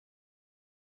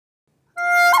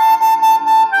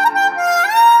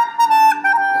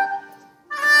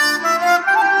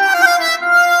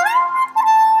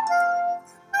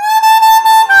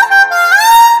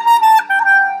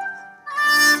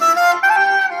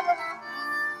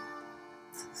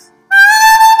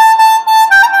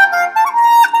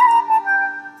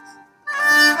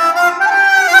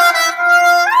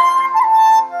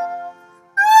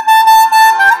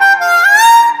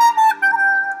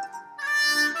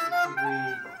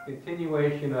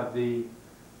continuation of the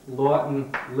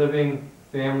Lawton Living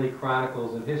Family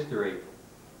Chronicles and History.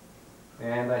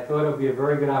 And I thought it would be a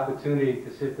very good opportunity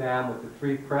to sit down with the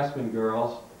Three Pressman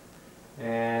girls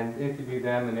and interview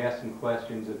them and ask them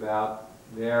questions about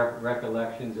their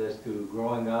recollections as to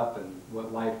growing up and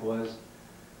what life was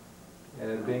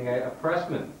and being a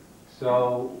pressman.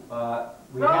 So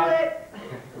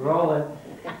roll it.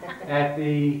 At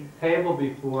the table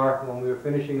before, when we were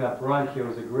finishing up brunch, there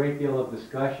was a great deal of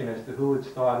discussion as to who would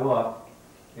start off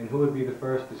and who would be the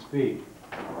first to speak.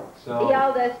 So the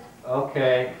oldest.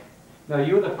 Okay. No,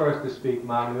 you were the first to speak,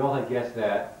 Mom. We all had guessed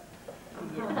that.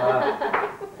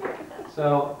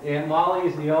 So Aunt Molly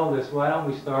is the oldest. Why don't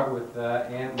we start with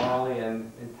Aunt Molly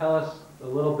and tell us a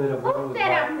little bit of what it was like. Who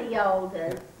said I'm the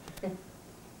oldest?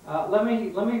 Let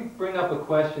me bring up a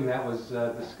question that was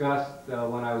discussed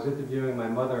when I was interviewing my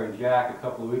mother and Jack a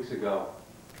couple of weeks ago.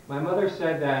 My mother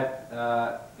said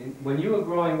that when you were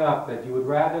growing up, that you would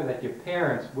rather, that your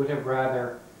parents would have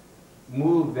rather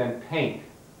moved than paint,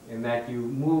 and that you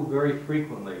moved very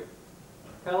frequently.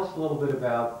 Tell us a little bit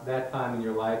about that time in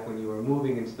your life when you were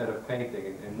moving instead of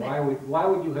painting, and why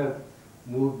would you have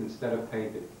moved instead of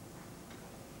painted?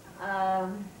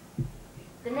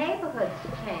 The neighborhood's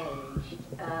changed.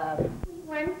 We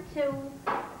went to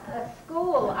a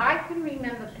school. I can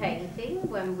remember painting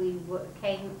when we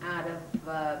came out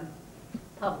of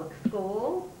public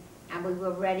school and we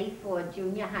were ready for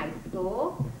junior high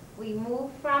school. We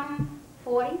moved from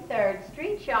 43rd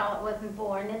Street. Charlotte wasn't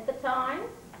born at the time.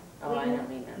 Oh, I don't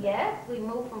remember. Yes, we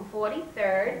moved from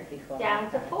 43rd down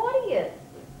to 40th.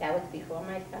 That was before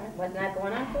my time. Wasn't I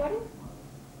born on 40?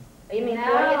 Oh, you mean No.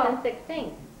 40th and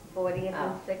 16th? 40th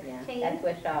Oh, and 16th. yeah. That's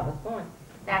where Charlotte was born.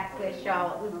 That's where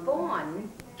Charlotte was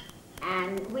born.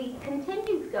 And we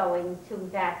continued going to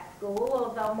that school,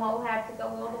 although Mo had to go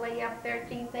all the way up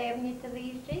 13th Avenue to the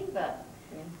yeshiva.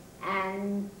 Yeah.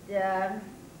 And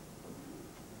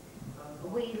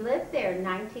we lived there in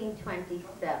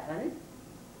 1927.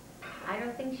 I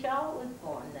don't think Charlotte was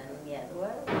born then yet.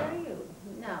 Were you?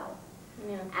 No.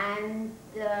 Yeah. And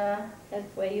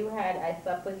That's where you had, I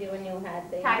slept with you and you had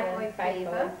the Typhoid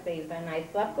fever, and I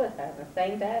slept with her in the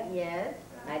same bed. yes,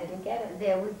 I didn't get it.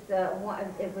 there was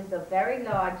it was a very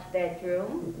large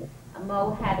bedroom.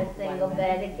 Mo had a single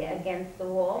bed against the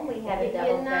wall. We had a double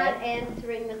You're not bed.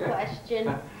 answering the question.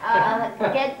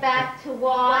 Get back to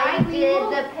why we did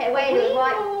moved. the wait. We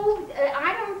What? moved.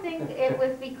 I don't think it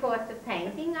was because of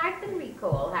painting. I can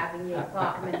recall having the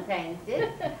apartment painted,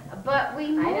 but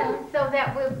we moved so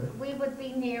that we would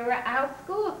be nearer our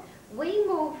schools. We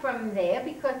moved from there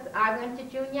because I went to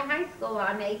junior high school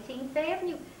on 18th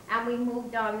Avenue, and we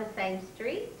moved on the same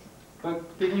street.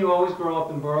 But didn't you always grow up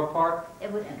in Borough Park?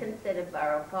 It was considered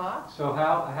Borough Park. So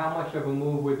how much of a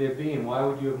move would there be, and why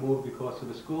would you have moved because of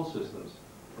the school systems?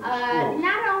 Or the schools?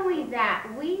 Not only that,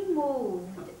 we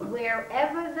moved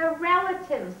wherever the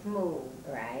relatives moved.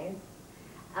 Right.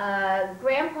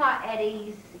 Grandpa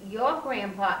Eddie's, your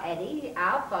Grandpa Eddie,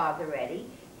 our father Eddie,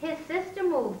 his sister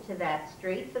moved to that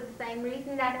street for the same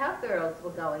reason that her girls were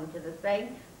going to the same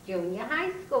junior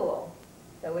high school.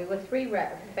 So we were three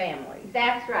families.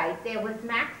 That's right. There was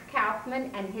Max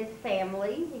Kaufman and his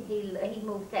family. He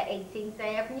moved to 18th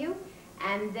Avenue,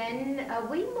 and then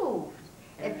we moved.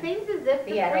 It seems as if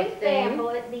the three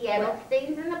families, the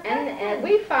Edelsteins and the Pressmans. And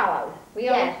we followed. We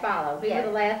always Yes. followed. We Yes.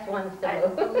 were the last ones to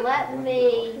move. Let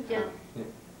me just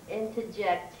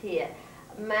interject here.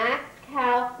 Max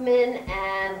Kaufman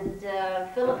and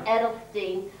Philip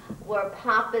Edelstein were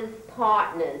Papa's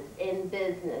partners in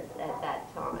business at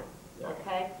that time.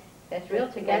 Okay, That's real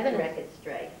just to get the togetherness. record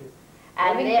straight.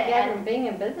 Living they- together and being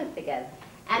in business together.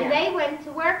 And Yeah. they went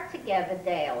to work together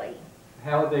daily.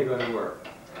 How would they go to work?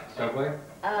 Subway?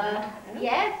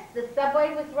 Yes, the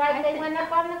subway was right. They went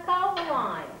up on the Culver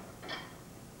line.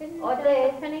 Didn't Or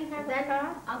Uncle Penny have a then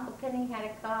car? Uncle Penny had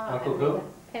a car. Uncle who?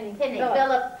 Penny. Penny.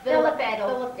 Philip. Philip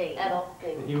Edelstein.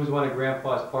 Edelstein. He was one of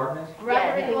Grandpa's partners?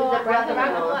 Yeah, he was a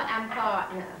brother-in-law. And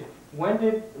partner. When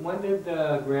did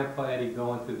Grandpa Eddie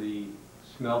go into the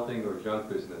smelting or junk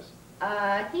business?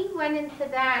 He went into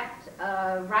that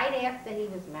right after he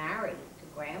was married to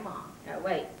Grandma.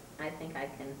 Wait, I think I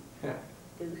can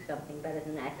do something better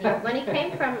than that. When he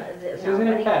came from... This isn't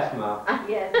a test, Mom.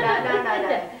 Yes,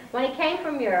 no. When he came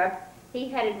from Europe, he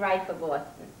headed right for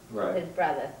Boston. Right. His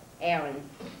brother, Aaron.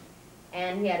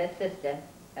 And he had a sister,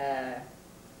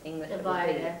 English,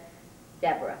 Divided.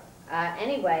 Deborah.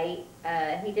 Anyway,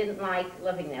 he didn't like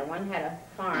living there. One had a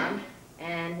farm,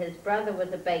 and his brother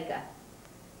was a baker.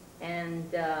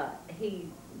 And he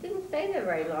didn't stay there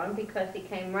very long because he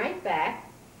came right back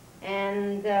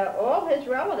And all his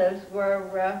relatives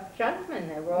were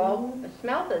junksmen. They were all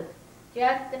smelters.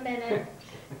 Just a minute.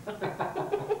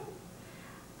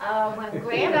 When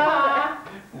Grandpa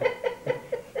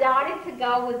started to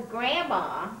go with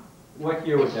Grandma, What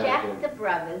year the was that again? Shasta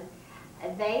brothers,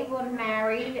 they were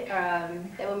married,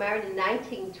 They were married in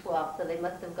 1912, so they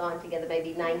must have gone together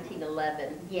maybe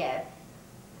 1911. yes,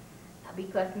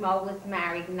 because Mo was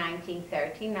married in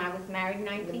 1913, I was married in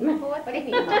 1914. What do you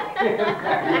mean, Mike?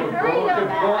 You were Hurry both up.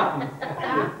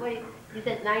 at one. Wait, you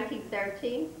said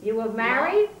 1913? You were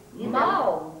married?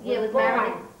 Mo, Yeah, you was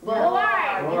married. Boy. You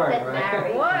Boy, said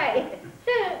right. married.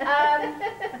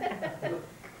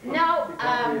 No,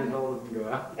 20 years old and go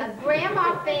out.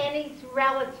 Grandma Fanny's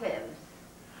relatives,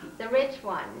 the rich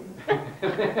ones,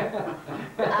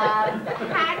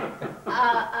 had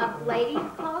a ladies'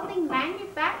 clothing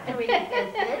manufacturing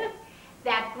business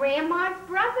that Grandma's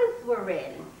brothers were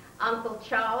in. Uncle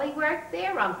Charlie worked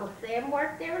there, Uncle Sam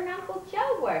worked there, and Uncle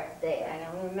Joe worked I there.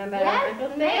 don't remember. Yes,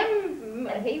 Uncle ma'am.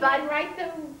 Sam, he But- went right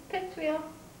to Pittsfield.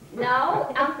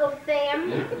 No, Uncle Sam,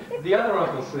 The other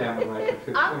Uncle Sam would like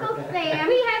to. Uncle Sam,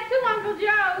 We had two Uncle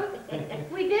Joes.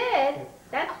 We did.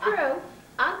 That's true.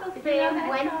 Uncle Did you know Sam that,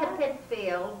 went Charles? to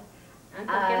Pittsfield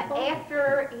Uncle Gimple?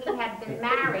 after he had been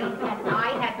married and I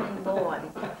had been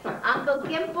born. Uncle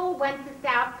Gimple went to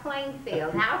South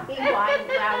Plainfield. How he wound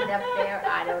up there,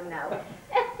 I don't know.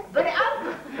 But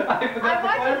I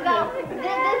want to go.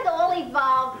 This all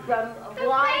evolved from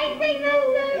why did we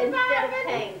move instead of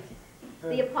paint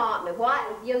the apartment? Why?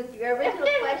 Your original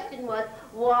question was,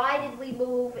 why did we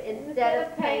move instead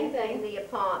of painting the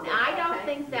apartment? I don't Okay.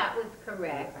 think that was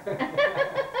correct.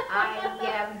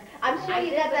 I'm sure I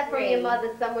you got that from your disagree.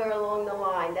 mother somewhere along the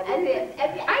line. That was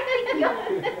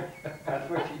That's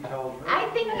what she told me. I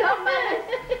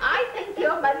think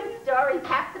your mother's stories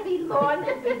have to be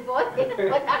laundered before they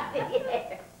put up the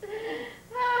air.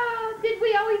 Oh, did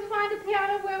we always find a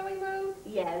piano where we moved?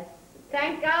 Yes.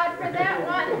 Thank God for that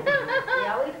one. We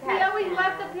always We had always piano.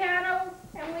 left the piano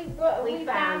and we found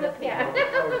found the the piano.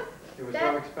 It was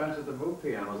That- so expensive to move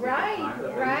pianos Right, at the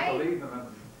time that right. they used to leave them and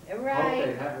hope Right.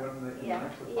 they'd have one in the Yeah,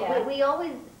 next yeah. apartment. We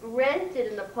always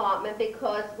rented an apartment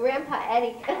because Grandpa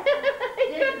Eddie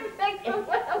Couldn't think of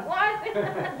what it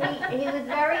was. he was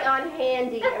very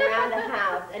unhandy around the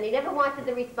house, and he never wanted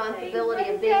the responsibility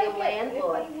of being a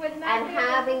landlord He would not and be able-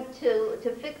 having to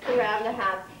fix around the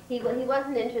house. He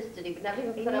wasn't interested. He would never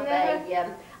even put up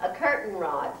a curtain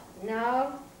rod.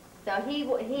 No. So he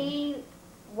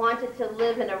wanted to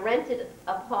live in a rented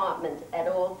apartment at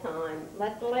all times.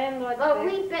 Let the landlord But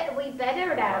fix. we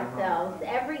bettered ourselves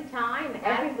every time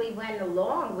as we went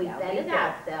along. We Yeah, bettered did.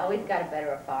 ourselves. Always got a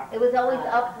better apartment. It was always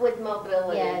upward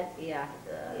mobility. Yes. Yeah.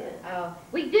 Yeah. Oh,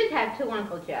 we did have two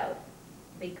Uncle Joes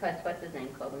because what's his name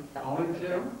called himself? Only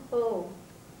two? Who?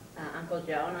 Uncle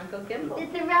Joe and Uncle Gimple.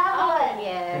 It's Oh, irrelevant.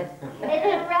 yes. It's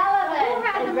irrelevant. Who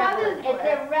had the mothers? It's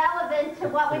irrelevant to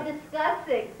what we're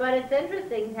discussing. But it's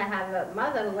interesting to have a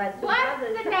mother who had two What's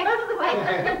brothers. the next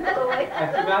question, Louis? I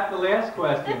forgot the last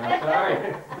question, I'm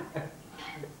sorry.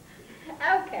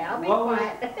 Okay, I'll be What was-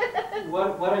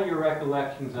 quiet. What are your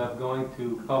recollections of going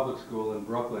to public school in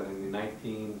Brooklyn in the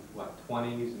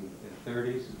 20s and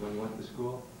 30s is when you went to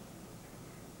school?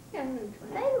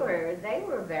 They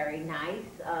were very nice.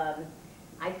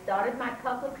 I started my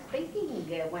public speaking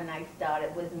when I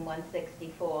started, was in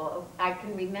 164. I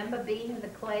can remember being the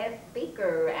class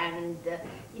speaker, and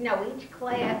you know, each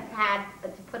class had to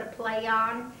put a play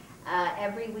on.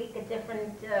 Every week a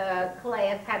different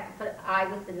class had to put, I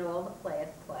was in all the class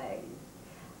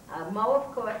plays. Mo,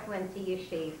 of course, went to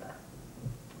Yeshiva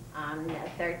on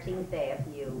 13th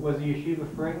Avenue. Was the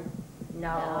yeshiva free?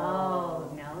 No.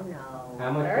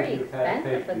 How much Very did you have to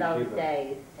pay expensive for those yeshiva?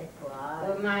 days. It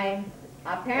Well, was.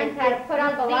 our parents had to put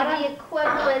up a lot the of...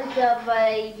 equivalent of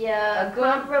a A good-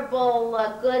 comparable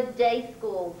good day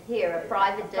schools here, a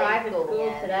private day private school. schools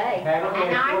Yes. today. How did they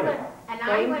And I afford went, it? and I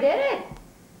Same went. did it.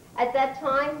 At that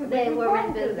time, was they were in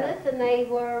important to them. business and they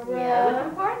were Yeah, it was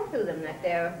important to them that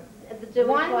they're... doing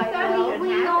One quite study well.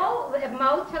 We all,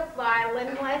 Mo took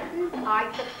violin lessons,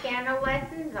 I took piano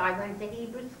lessons, I went to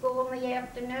Hebrew school in the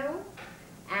afternoon,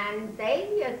 and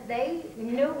they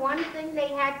knew one thing they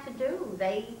had to do.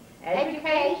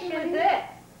 Education was it.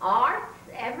 Arts,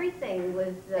 everything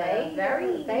was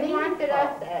very They wanted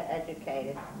meaningful. us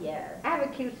educated. Yes. I have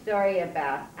a cute story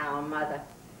about our mother.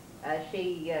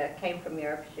 She came from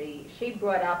Europe. She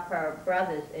brought up her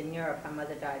brothers in Europe. Her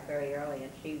mother died very early,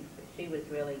 and she was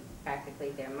really practically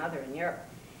their mother in Europe.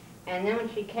 And then when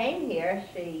she came here,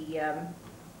 she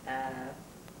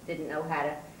didn't know how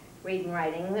to read and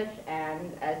write English.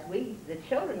 And as the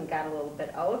children got a little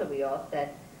bit older, we all said,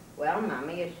 well,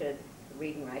 Mommy, you should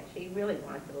read and write. She really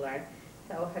wanted to learn.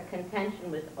 So her contention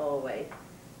was always,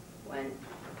 when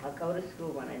I'll go to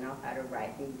school when I know how to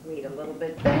write and read a little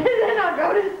bit, then I'll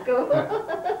go to school.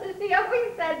 She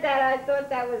always said that. I thought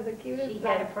that was the cutest thing. She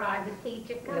had a private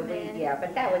teacher come in. Yeah,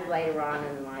 but that was later on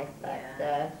in life.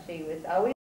 But she was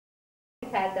always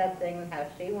had that thing, how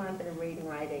she wanted to read and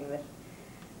write English.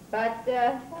 But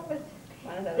that was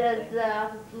one of those things.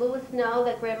 Does Louis know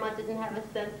that Grandma didn't have a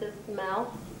sense of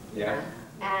smell? Yes.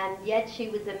 And yet she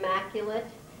was immaculate.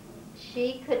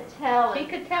 She could tell. She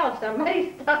could tell if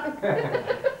somebody stunk.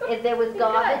 If there was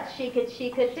garbage, she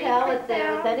could tell if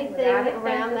there was anything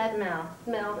around that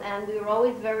smell. And we were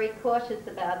always very cautious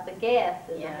about the gas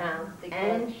in the house.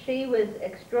 And she was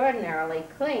extraordinarily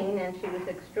clean, and she was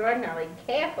extraordinarily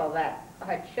careful that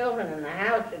her children in the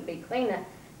house should be cleaner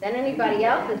than anybody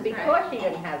else's, because she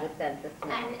didn't have a sense of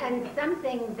smell. And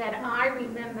something that I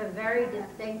remember very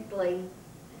distinctly,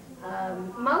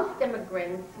 most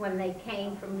immigrants, when they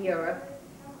came from Europe,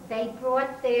 they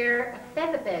brought their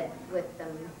feather beds with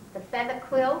them, the feather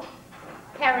quilt,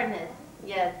 Peronus.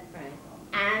 Yes. Right.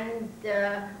 And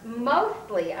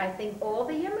mostly, I think all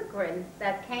the immigrants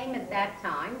that came at that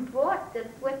time brought this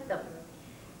with them.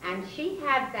 And she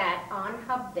had that on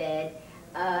her bed.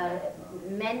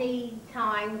 Many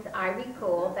times I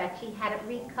recall that she had it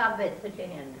recovered,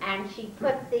 and she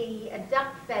put the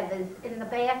duck feathers in the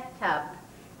bathtub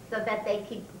so that they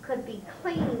could be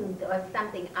cleaned or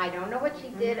something. I don't know what she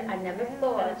did. I never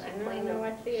saw it. She cleaned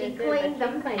them. She cleaned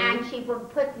them, and she would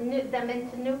put them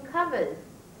into new covers.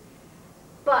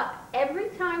 But every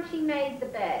time she made the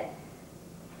bed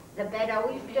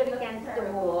always stood against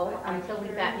the wall until we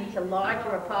got into larger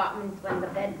apartments when the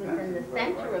bed was in the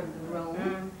center of the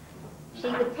room. She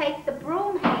would take the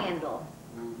broom handle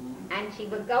and she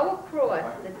would go across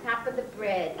the top of the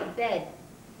bed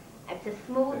to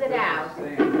smooth it out so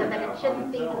that it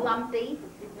shouldn't be lumpy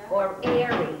or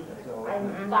airy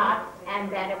and spots,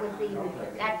 and that it was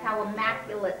that's how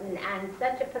immaculate and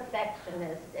such a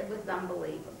perfectionist. It was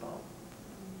unbelievable.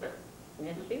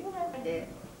 Yes, she was.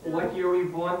 What year were you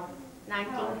born?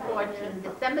 1914,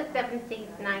 December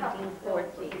 17th,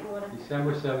 1914.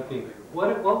 December 17th.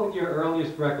 What would your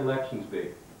earliest recollections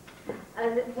be?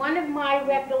 One of my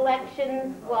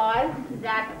recollections was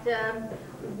that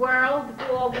World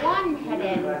War I had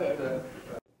ended.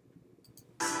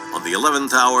 On the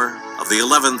 11th hour of the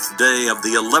 11th day of the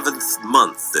 11th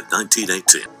month in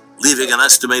 1918, leaving an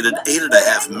estimated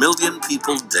 8.5 million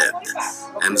people dead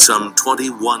and some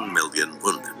 21 million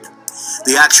wounded.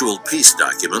 The actual peace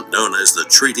document, known as the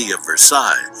Treaty of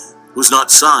Versailles, was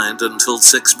not signed until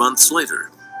 6 months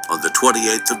later, on the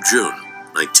 28th of June,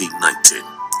 1919.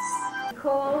 I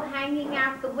recall hanging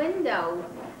out the window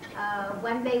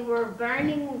when they were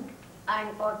burning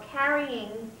or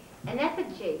carrying an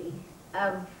effigy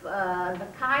of the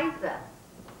Kaiser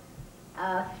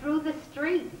through the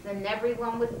streets, and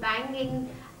everyone was banging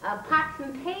pots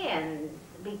and pans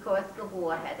because the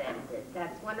war had ended.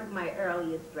 That's one of my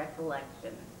earliest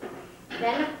recollections.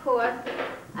 Then, of course,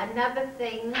 another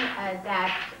thing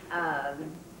that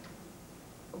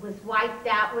was wiped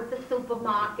out with the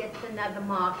supermarkets and other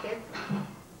markets,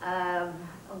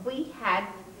 we had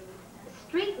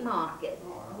street markets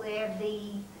where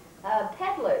the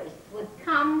peddlers would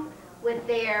come with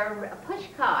their push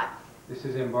carts. This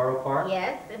is in Borough Park?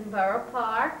 Yes, in Borough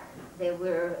Park. There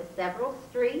were several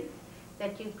streets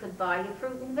that you could buy your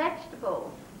fruit and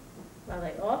vegetables. Well,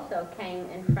 they also came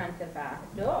in front of our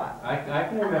door. I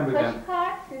can remember them. Push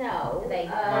carts? No. They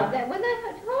with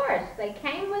a horse. They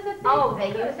came with a thing. Oh, they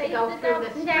used to go through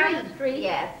the street.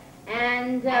 Yes.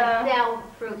 And sell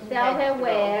fruit and sell their vegetables.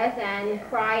 wares and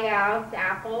cry out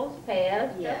apples,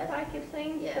 pears, Yes. just like you've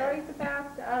seen Yes. stories about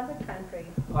other countries.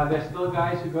 Are there still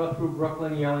guys who go through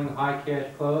Brooklyn yelling high cash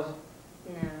clothes?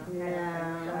 No.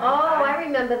 No. Oh, I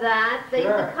remember that. They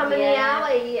used to Sure. come in the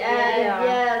alley and, Yeah.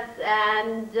 yes,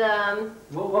 and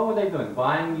What were they doing?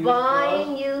 Buying used buying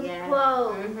clothes? used Yeah.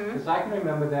 clothes. Because I can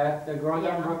remember that growing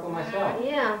up in Brooklyn myself.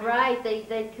 Yeah, right.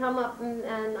 They'd come up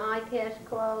and eye cash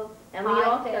clothes. And we high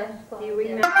also, cash do you clothes,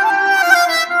 yeah.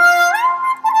 remember?